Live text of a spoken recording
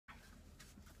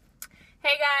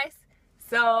Hey guys,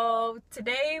 so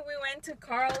today we went to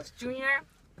Carl's Jr.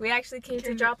 We actually came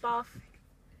to drop off.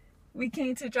 We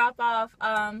came to drop off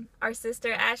our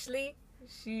sister Ashley.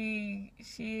 She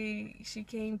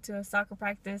came to a soccer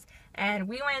practice, and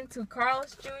we went to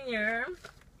Carl's Jr.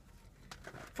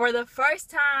 for the first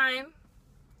time.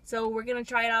 So we're gonna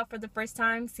try it out for the first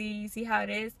time, see how it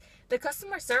is. The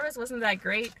customer service wasn't that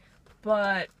great,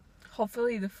 but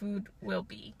hopefully the food will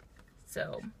be.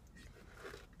 So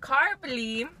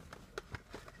Carbly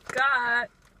got,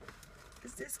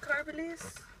 is this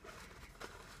Carbly's?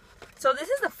 So this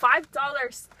is the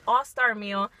 $5 all-star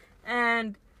meal,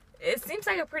 and it seems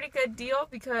like a pretty good deal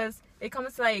because it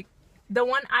comes like, the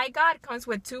one I got comes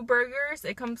with 2 burgers.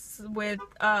 It comes with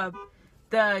the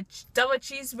double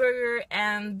cheeseburger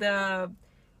and the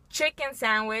chicken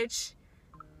sandwich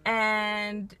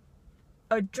and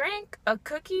a drink, a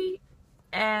cookie,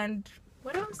 and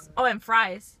what else? Oh, and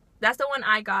fries. That's the one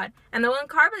I got. And the one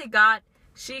Carbly got,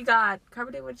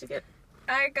 Carbly, what'd you get?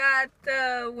 I got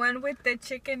the one with the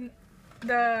chicken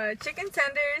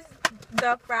tenders,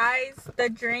 the fries, the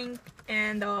drink,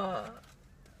 and the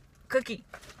cookie.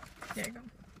 There you go.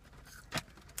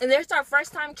 And there's our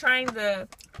first time trying the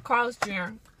Carl's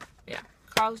Jr. Yeah,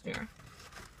 Carl's Jr.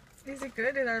 Is it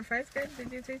good? Is our fries good?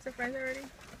 Did you taste the fries already?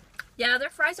 Yeah, their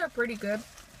fries are pretty good.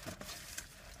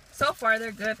 So far,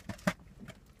 they're good.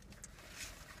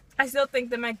 I still think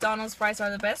the McDonald's fries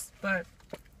are the best, but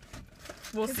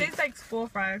we'll see. It tastes like school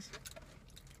fries.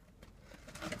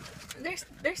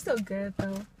 They're still good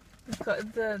though.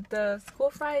 The school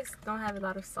fries don't have a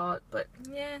lot of salt, but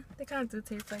yeah, they kind of do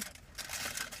taste like.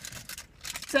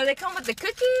 So they come with the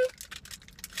cookie,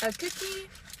 a cookie.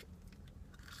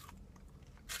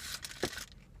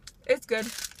 It's good,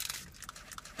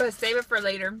 but save it for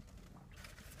later.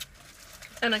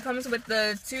 And it comes with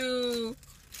the two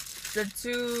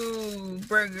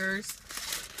burgers.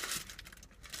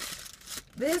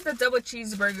 This is the double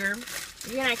cheeseburger.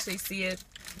 You can actually see it.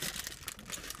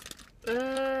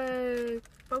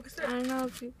 Focus it. I don't know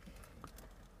if you.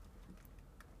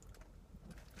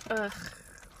 Ugh.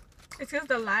 It's because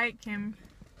the light came.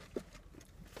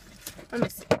 Let me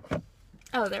see.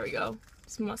 Oh, there we go.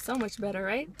 It smells so much better,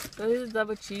 right? So this is a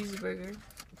double cheeseburger.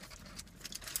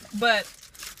 But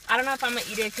I don't know if I'm gonna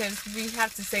eat it because we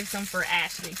have to save some for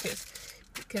Ashley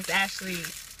because Ashley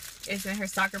is in her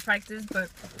soccer practice. But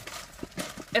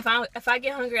if I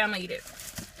get hungry, I'm gonna eat it.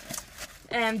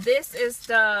 And this is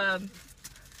the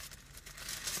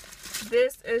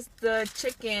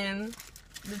chicken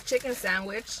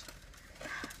sandwich.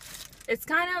 It's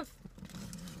kind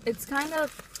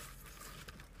of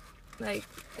like,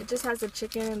 it just has the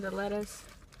chicken and the lettuce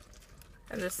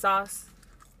and the sauce.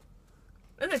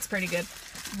 It looks pretty good,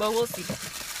 but we'll see.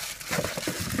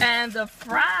 And the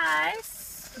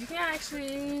fries, you can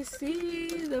actually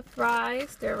see the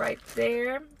fries. They're right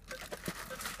there.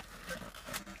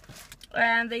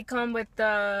 And they come with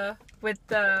the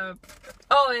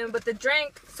and with the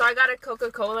drink. So I got a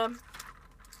Coca-Cola.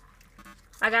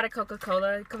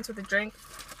 It comes with a drink.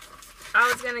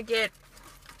 I was gonna get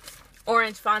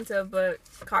orange Fanta, but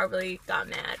Carbly got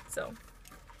mad, so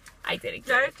I didn't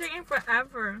get it. They're taking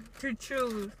forever to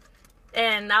choose.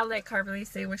 And I'll let Carbly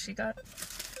say what she got.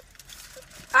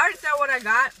 I already said what I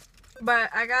got, but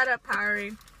I got a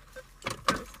Powerade.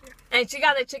 And she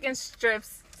got the chicken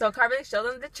strips. So Carbly, show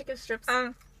them the chicken strips.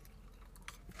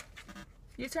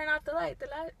 You turn off the light.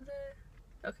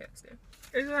 Okay, that's good.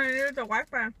 It's when I needed the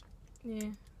Wi-Fi.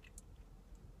 Yeah.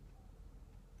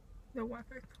 The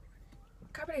Wi-Fi.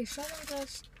 Carbly, show them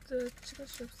the chicken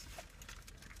strips.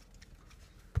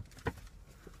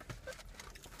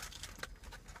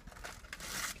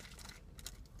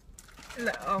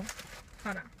 Oh,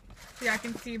 hold on. Yeah, I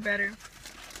can see better.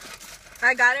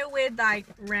 I got it with like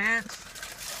ranch,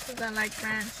 because I like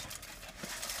ranch.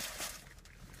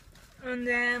 And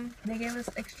then They gave us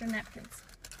extra napkins.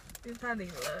 this is how they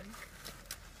look.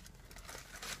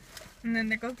 And then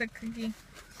there goes the cookie.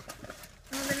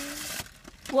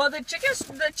 Well, the chicken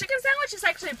sandwich is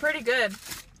actually pretty good.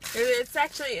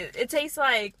 It tastes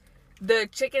like the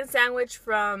chicken sandwich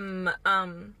from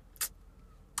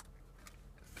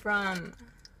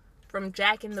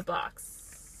Jack in the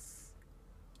Box.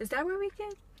 Is that where we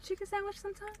get chicken sandwich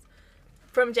sometimes?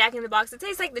 From Jack in the Box. It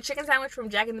tastes like the chicken sandwich from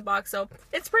Jack in the Box, so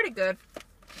it's pretty good.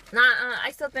 I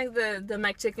still think the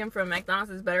McChicken from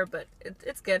McDonald's is better, but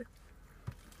it's good.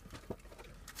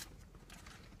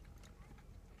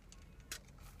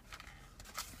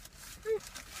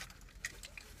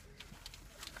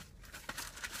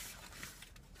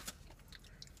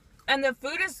 And the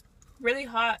food is really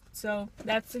hot, so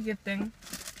that's a good thing.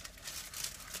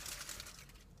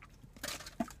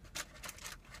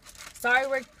 Sorry,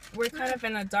 we're kind of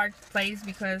in a dark place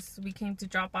because we came to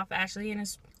drop off Ashley, and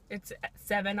it's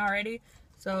 7 already,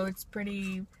 so it's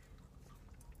pretty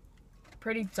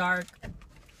dark.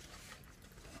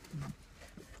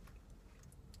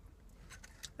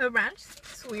 The ranch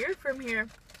is weird from here.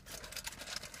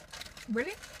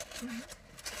 Really?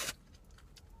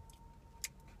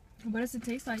 What does it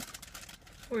taste like?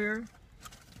 Weird.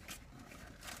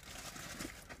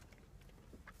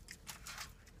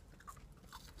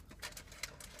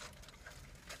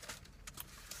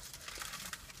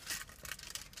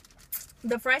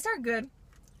 The fries are good.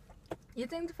 You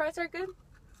think the fries are good?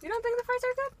 You don't think the fries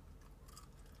are good?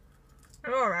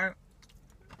 They're alright.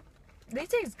 They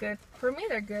taste good. For me,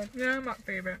 they're good. Yeah, my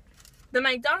favorite. The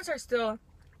McDonald's are still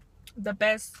the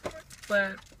best,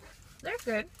 but they're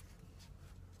good.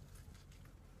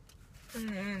 And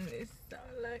then this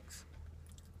Alex.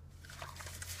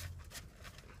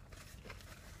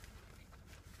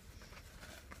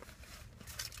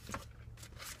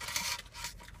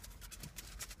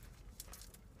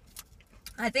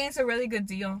 I think it's a really good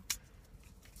deal.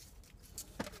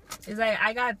 It's like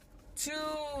I got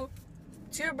two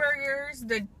burgers,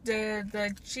 the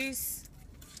cheese.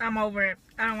 I'm over it.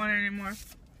 I don't want it anymore.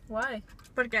 Why?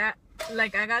 Porque I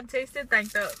got tasted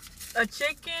like a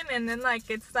chicken, and then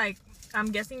like it's like I'm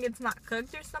guessing it's not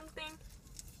cooked or something.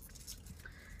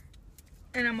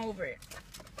 And I'm over it.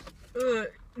 Ugh,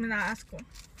 me da asco.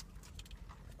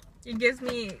 It gives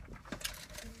me.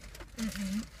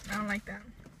 I don't like that.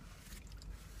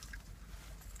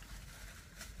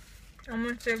 I'm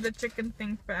gonna save the chicken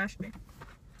thing for Ashley.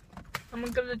 I'm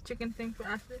gonna give the chicken thing for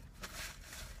Ashley.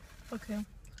 Okay.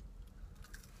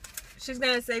 She's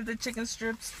gonna save the chicken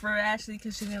strips for Ashley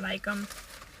because she didn't like them.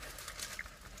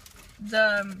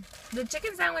 The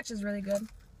chicken sandwich is really good.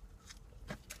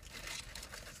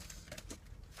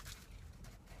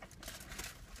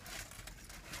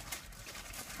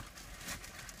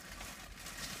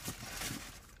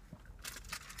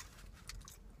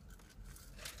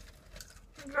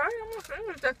 I'm gonna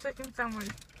finish that chicken sandwich.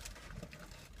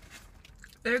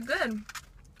 They're good.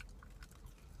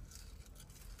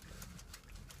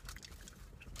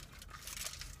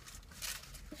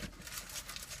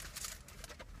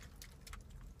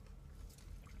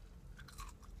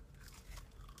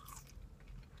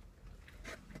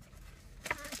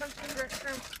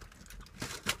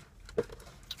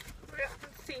 Yeah,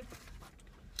 let's see.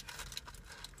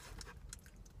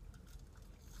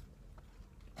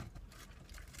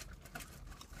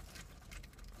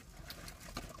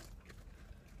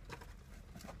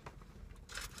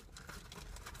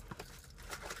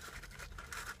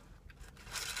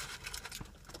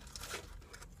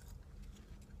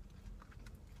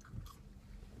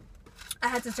 I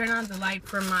had to turn on the light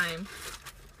for my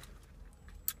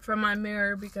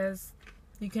mirror because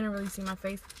you couldn't really see my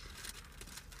face.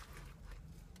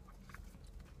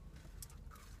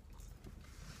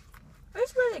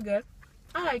 It's really good.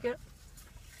 I like it.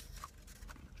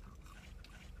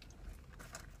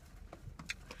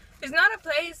 It's not a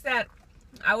place that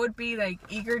I would be like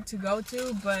eager to go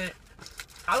to, but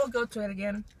I would go to it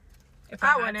again if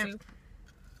I had to.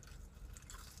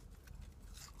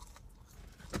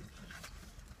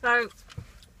 Like,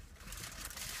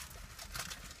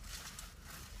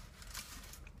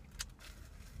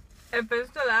 if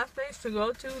it's the last place to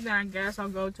go to, then I guess I'll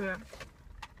go to it.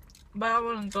 But I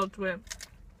wouldn't go to it.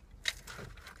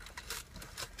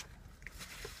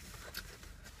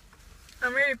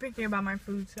 I'm really picky about my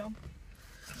food, so.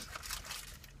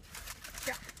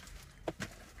 Yeah.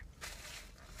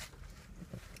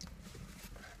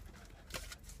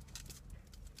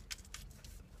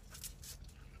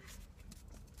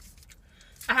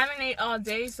 I haven't ate all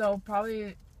day, so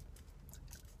probably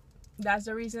that's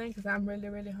the reason, because I'm really,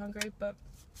 really hungry, but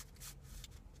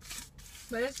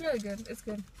it's really good. It's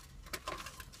good.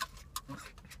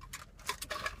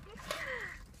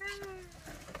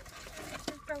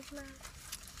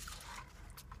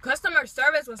 Customer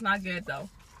service was not good, though.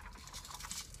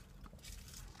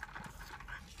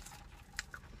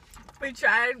 We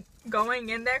tried going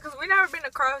in there, because we've never been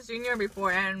to Carl's Jr.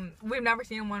 before, and we've never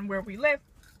seen one where we live.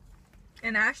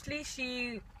 And Ashley,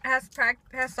 she has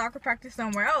soccer practice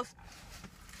somewhere else.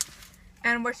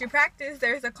 And where she practiced,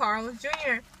 there's a Carl's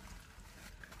Jr.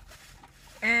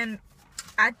 And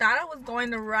I thought I was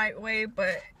going the right way,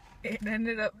 but it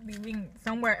ended up leading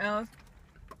somewhere else.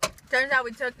 Turns out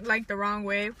we took like the wrong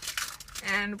way,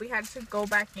 and we had to go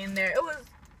back in there.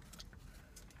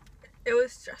 It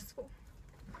was stressful.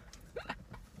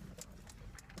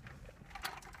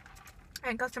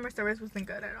 And customer service wasn't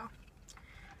good at all.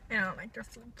 And I don't like their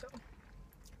food, so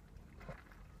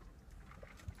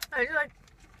I just like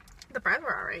The fries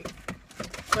were alright,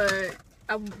 but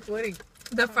I wouldn't.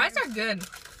 The fries are good.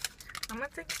 I'm gonna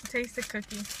taste the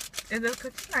cookie. If the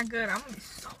cookie's not good, I'm gonna be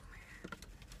so mad.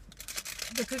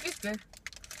 The cookie's good.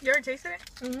 You ever tasted it?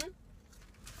 Mm-hmm.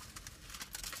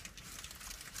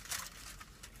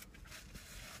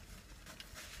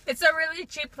 It's a really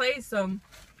cheap place, so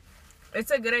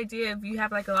it's a good idea if you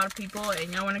have like a lot of people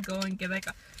and y'all want to go and get like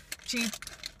a cheap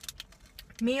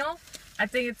meal. I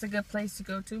think it's a good place to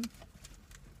go to.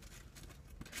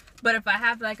 But if I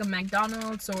have like a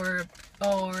McDonald's or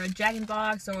a Jack in the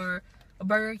Box or a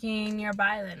Burger King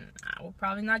nearby, then I will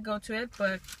probably not go to it.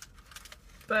 But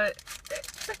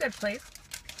it's a good place.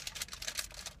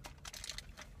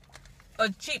 A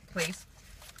cheap place.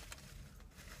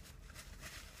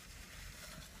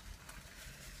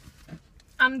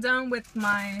 I'm done with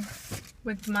my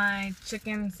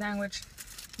chicken sandwich.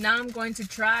 Now I'm going to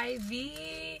try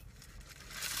the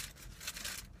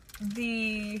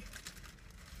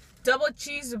double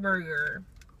cheeseburger.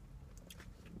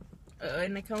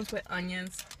 And it comes with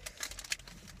onions.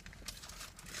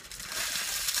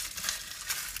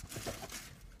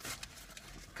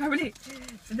 Carly,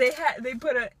 they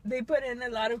put in a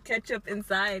lot of ketchup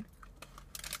inside.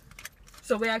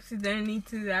 So we actually didn't need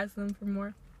to ask them for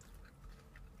more.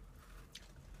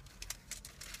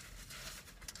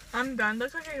 I'm done. The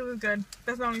cookie was good.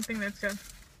 That's the only thing that's good.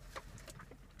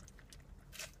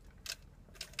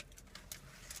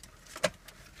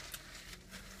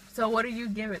 So what do you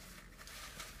give it?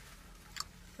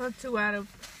 Well, 2 out of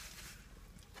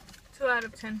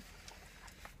 10.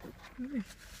 Mm.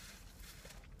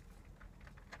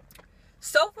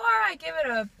 So far, I give it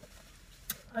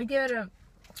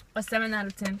a 7 out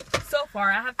of 10. So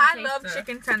far, I have to I love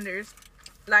chicken tenders.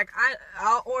 Like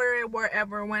I'll order it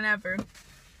wherever, whenever.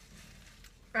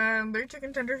 Their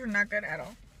chicken tenders are not good at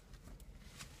all.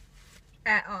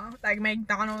 At all. Like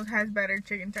McDonald's has better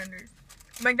chicken tenders.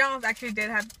 McDonald's actually did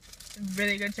have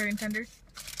really good chicken tenders,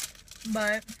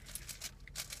 but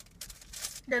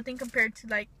nothing compared to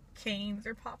like Cane's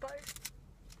or Popeyes.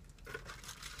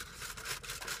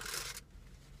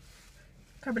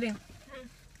 Carpeting.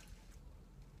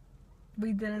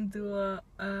 We didn't do a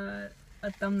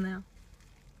thumbnail.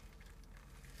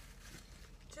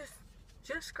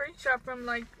 Just screenshot from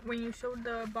like when you showed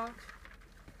the box.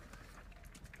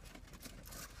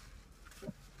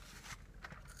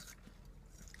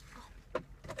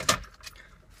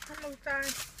 Almost died.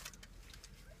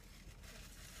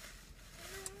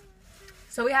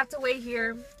 So we have to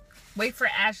wait for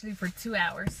Ashley for 2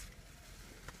 hours.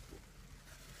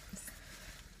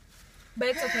 But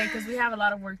it's okay because we have a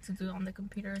lot of work to do on the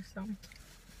computer,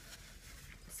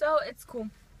 so it's cool.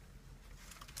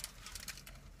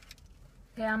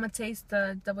 Okay, I'm gonna taste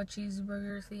the double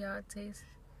cheeseburger, see how it tastes.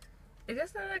 It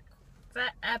doesn't look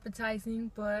that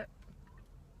appetizing, but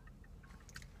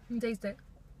you can taste it.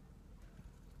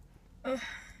 Ugh.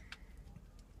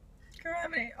 Girl, I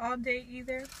haven't ate all day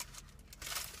either.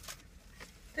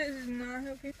 This is not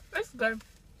helping. It's good.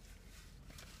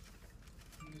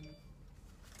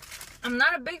 I'm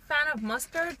not a big fan of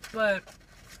mustard, but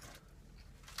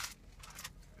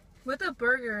with a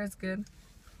burger, it's good.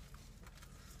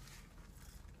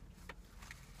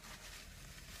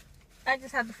 I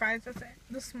just had the fries, that's it.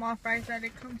 The small fries that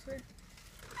it comes with.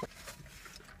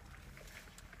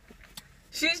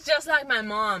 She's just like my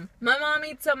mom. My mom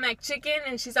eats some McChicken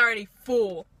and she's already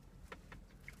full.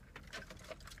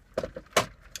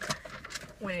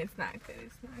 When it's not good,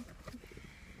 it's not good.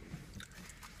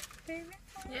 Baby,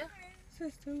 yeah.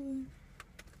 Sister.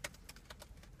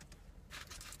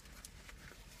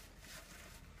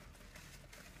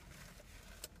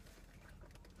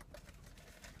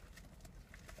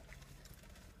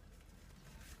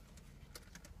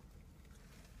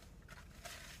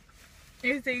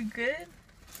 Is it good?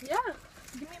 Yeah.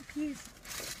 Give me a piece.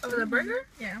 Of the burger?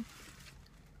 Yeah.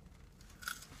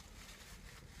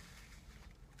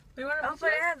 You want Oh, but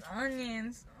it has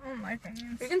onions. I don't like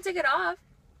onions. You can take it off.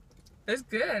 It's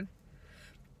good.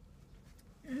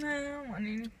 No, I don't want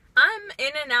any. I'm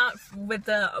in and out with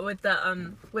the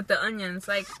onions.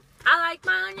 Like, I like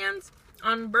my onions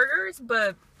on burgers,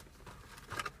 but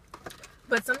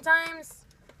sometimes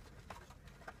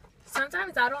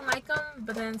I don't like them,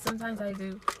 but then sometimes I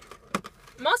do.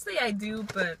 Mostly I do,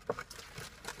 but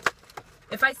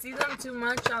if I see them too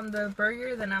much on the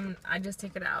burger, then I just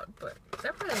take it out. But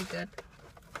they're pretty good.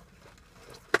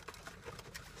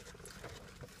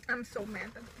 I'm so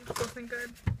mad that this wasn't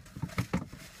good.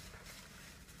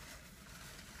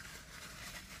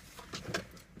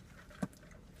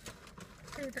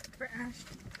 Save that for Ash.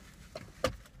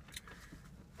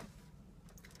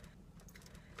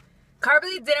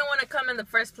 Carly didn't want to come in the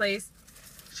first place.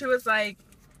 She was like,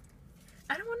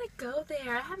 I don't want to go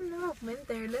there. I have never went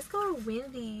there. Let's go to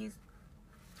Wendy's.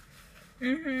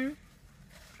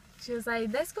 She was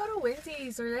like, let's go to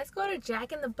Wendy's or let's go to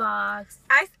Jack in the Box.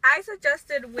 I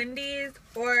suggested Wendy's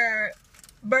or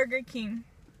Burger King.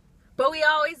 But we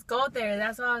always go there.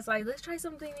 That's why I was like, let's try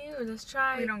something new. Let's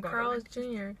try Carl's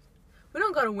Jr. We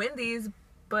don't go to Wendy's,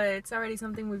 but it's already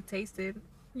something we've tasted.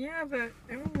 Yeah, but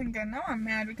it wasn't good. Now I'm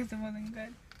mad because it wasn't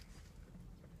good.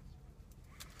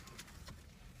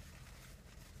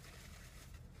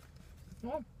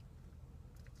 Oh.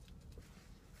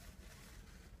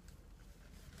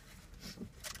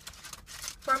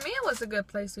 For me, it was a good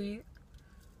place to eat.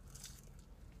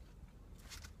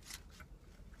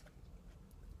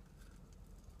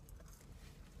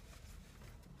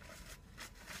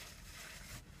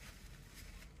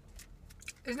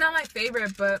 It's not my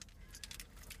favorite, but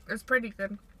it's pretty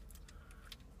good.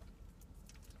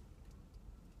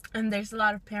 And there's a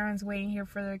lot of parents waiting here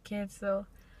for their kids, so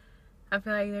I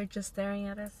feel like they're just staring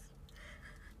at us.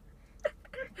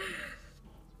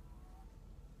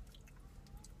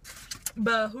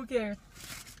 But who cares?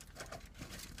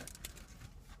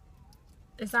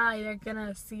 It's not like they're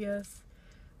gonna see us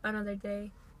another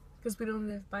day because we don't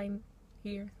live by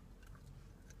here.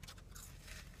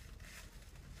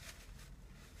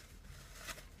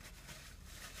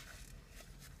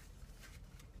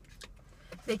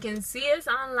 They can see us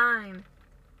online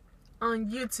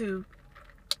on YouTube.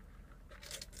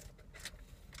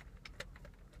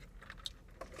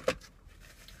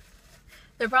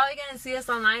 They're probably gonna see us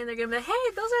online. They're gonna be like,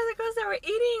 hey, those are the girls that were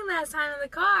eating last time in the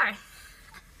car.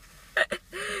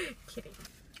 Kidding.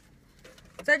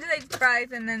 So I just ate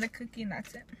fries and then the cookie and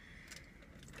that's it.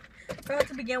 But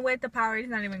to begin with, the Powerade is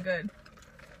not even good.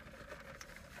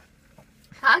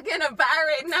 How can a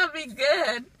Powerade not be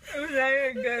good? It was not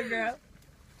even good, girl.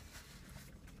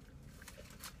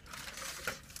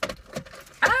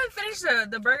 I haven't finished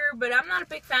the burger, but I'm not a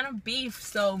big fan of beef,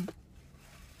 so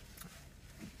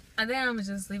I think I'm gonna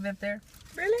just leave it there.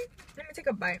 Really? Let me take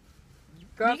a bite.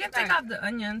 Girl, you can take off the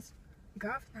onions.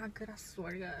 Girl, it's not good, I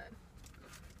swear to God.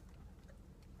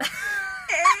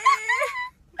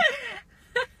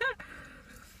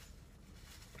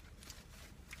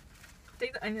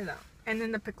 Take the onions out. And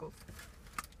then the pickles.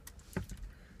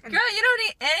 And girl, you don't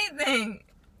eat anything.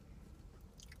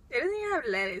 It doesn't even have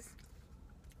lettuce.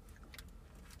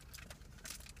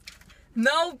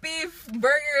 No beef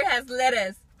burger has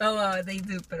lettuce. Oh, they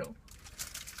do, pero.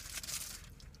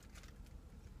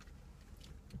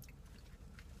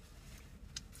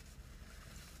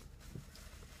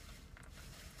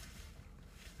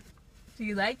 Do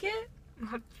you like it?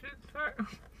 Not sure.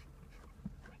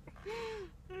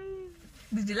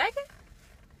 Did you like it?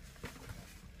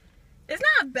 It's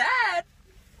not bad.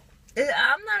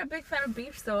 I'm not a big fan of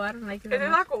beef, so I don't like it. It is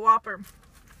like a Whopper.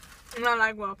 I don't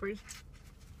like Whoppers.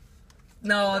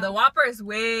 No, the Whopper is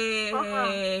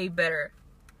way better.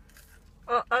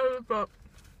 I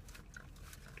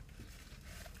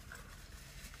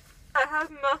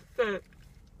have mustard.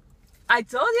 I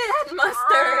told you it had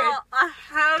mustard. I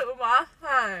have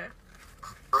mustard.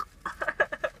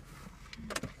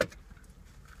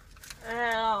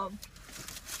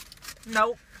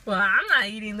 Nope. Well, I'm not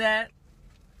eating that.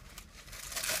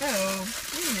 Oh,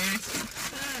 you nasty.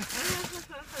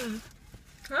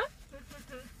 Huh?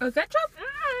 A ketchup?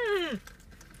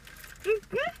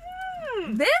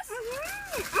 This?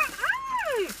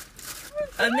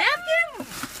 A napkin?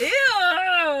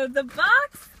 Ew! The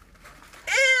box?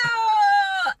 Ew!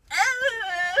 Ew!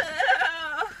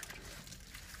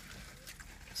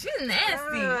 She's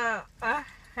nasty. I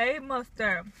hate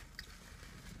mustard.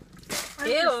 That's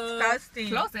Ew. disgusting.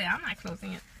 Close it. I'm not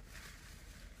closing it.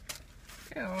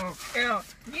 Ew. Ew.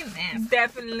 You nasty.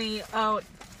 Definitely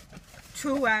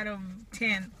 2 out of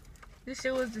 10. This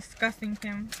shit was disgusting,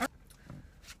 Kim.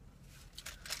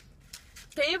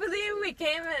 Can you believe we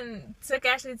came and took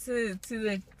Ashley to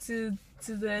the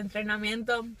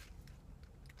entrenamiento?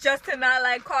 Just to not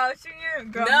like Carl Jr.?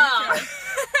 Girl, No.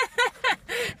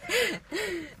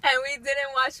 And we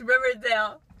didn't watch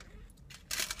Riverdale.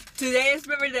 Today is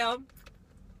Riverdale.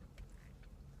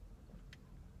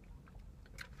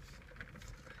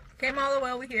 Came all the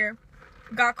way over here.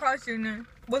 Got Carl Jr.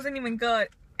 Wasn't even good.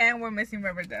 And we're missing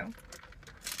Riverdale.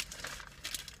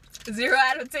 0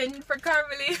 out of 10 for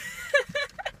Carly.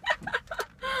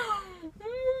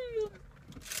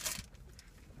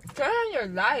 Turn on your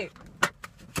light.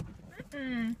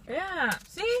 Yeah.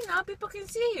 See? Now people can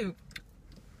see you.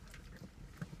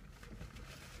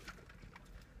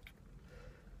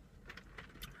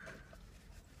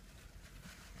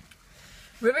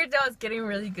 Riverdale is getting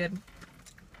really good.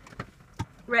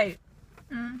 Right.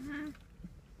 Mm-hmm.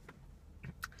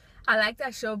 I like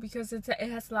that show because it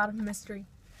has a lot of mystery.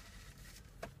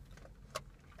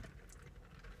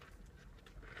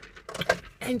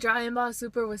 And Dragon Ball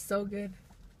Super was so good.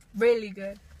 Really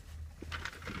good.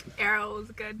 Arrow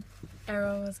was good.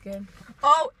 Arrow was good.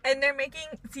 Oh, and they're making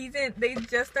they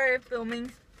just started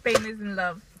filming Famous in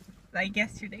Love. Like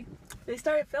yesterday. They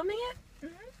started filming it?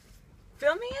 Mm-hmm.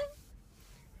 Filming it?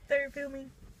 Started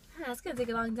filming. That's gonna take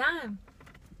a long time.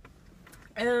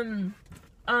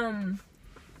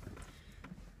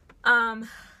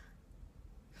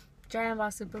 Dragon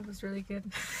Ball Super was really good.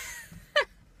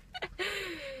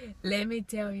 Let me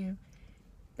tell you,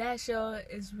 that show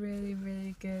is really,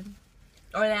 really good.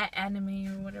 Or that anime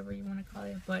or whatever you want to call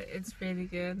it, but it's really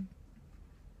good.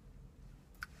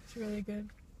 It's really good.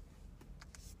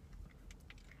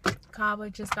 Kaba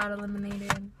just got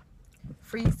eliminated.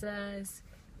 Frieza is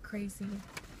crazy.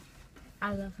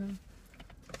 I love him.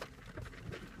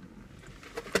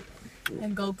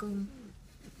 And Goku.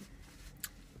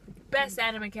 Best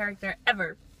anime character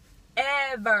ever.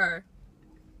 Ever.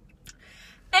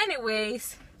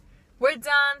 Anyways, we're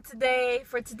done today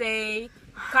for today.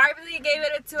 Carly gave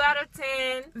it a 2 out of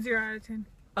 10. 0 out of 10.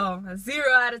 Oh, a 0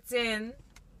 out of 10.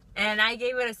 And I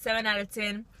gave it a 7 out of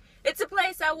 10. It's a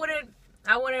place I wouldn't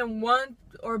want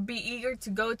or be eager to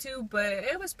go to, but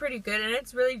it was pretty good and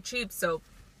it's really cheap. So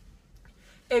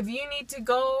if you need to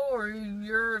go or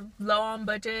you're low on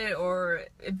budget or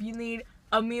if you need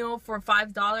a meal for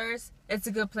 $5, it's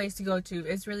a good place to go to.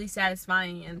 It's really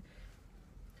satisfying and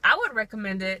I would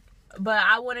recommend it, but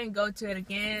I wouldn't go to it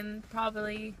again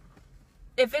probably.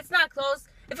 If it's not close,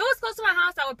 if it was close to my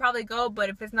house, I would probably go, but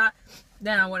if it's not,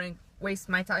 then I wouldn't waste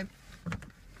my time.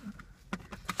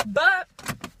 But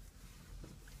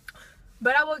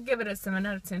I will give it a 7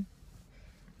 out of 10.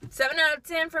 7 out of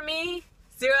 10 for me,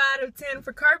 0 out of 10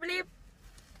 for Carly.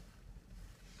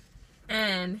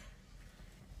 And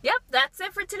yep, that's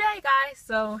it for today, guys.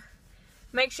 So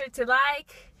make sure to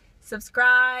like,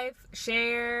 subscribe,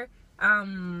 share,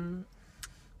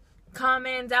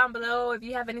 comment down below if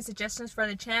you have any suggestions for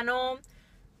the channel.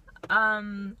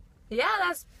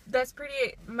 Yeah, that's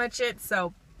pretty much it.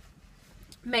 So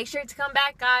make sure to come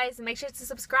back, guys, and make sure to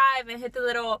subscribe and hit the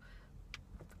little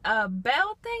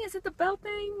bell thing. Is it the bell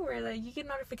thing where you get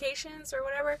notifications or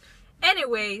whatever?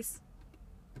 Anyways,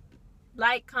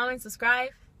 like, comment,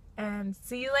 subscribe, and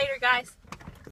see you later, guys.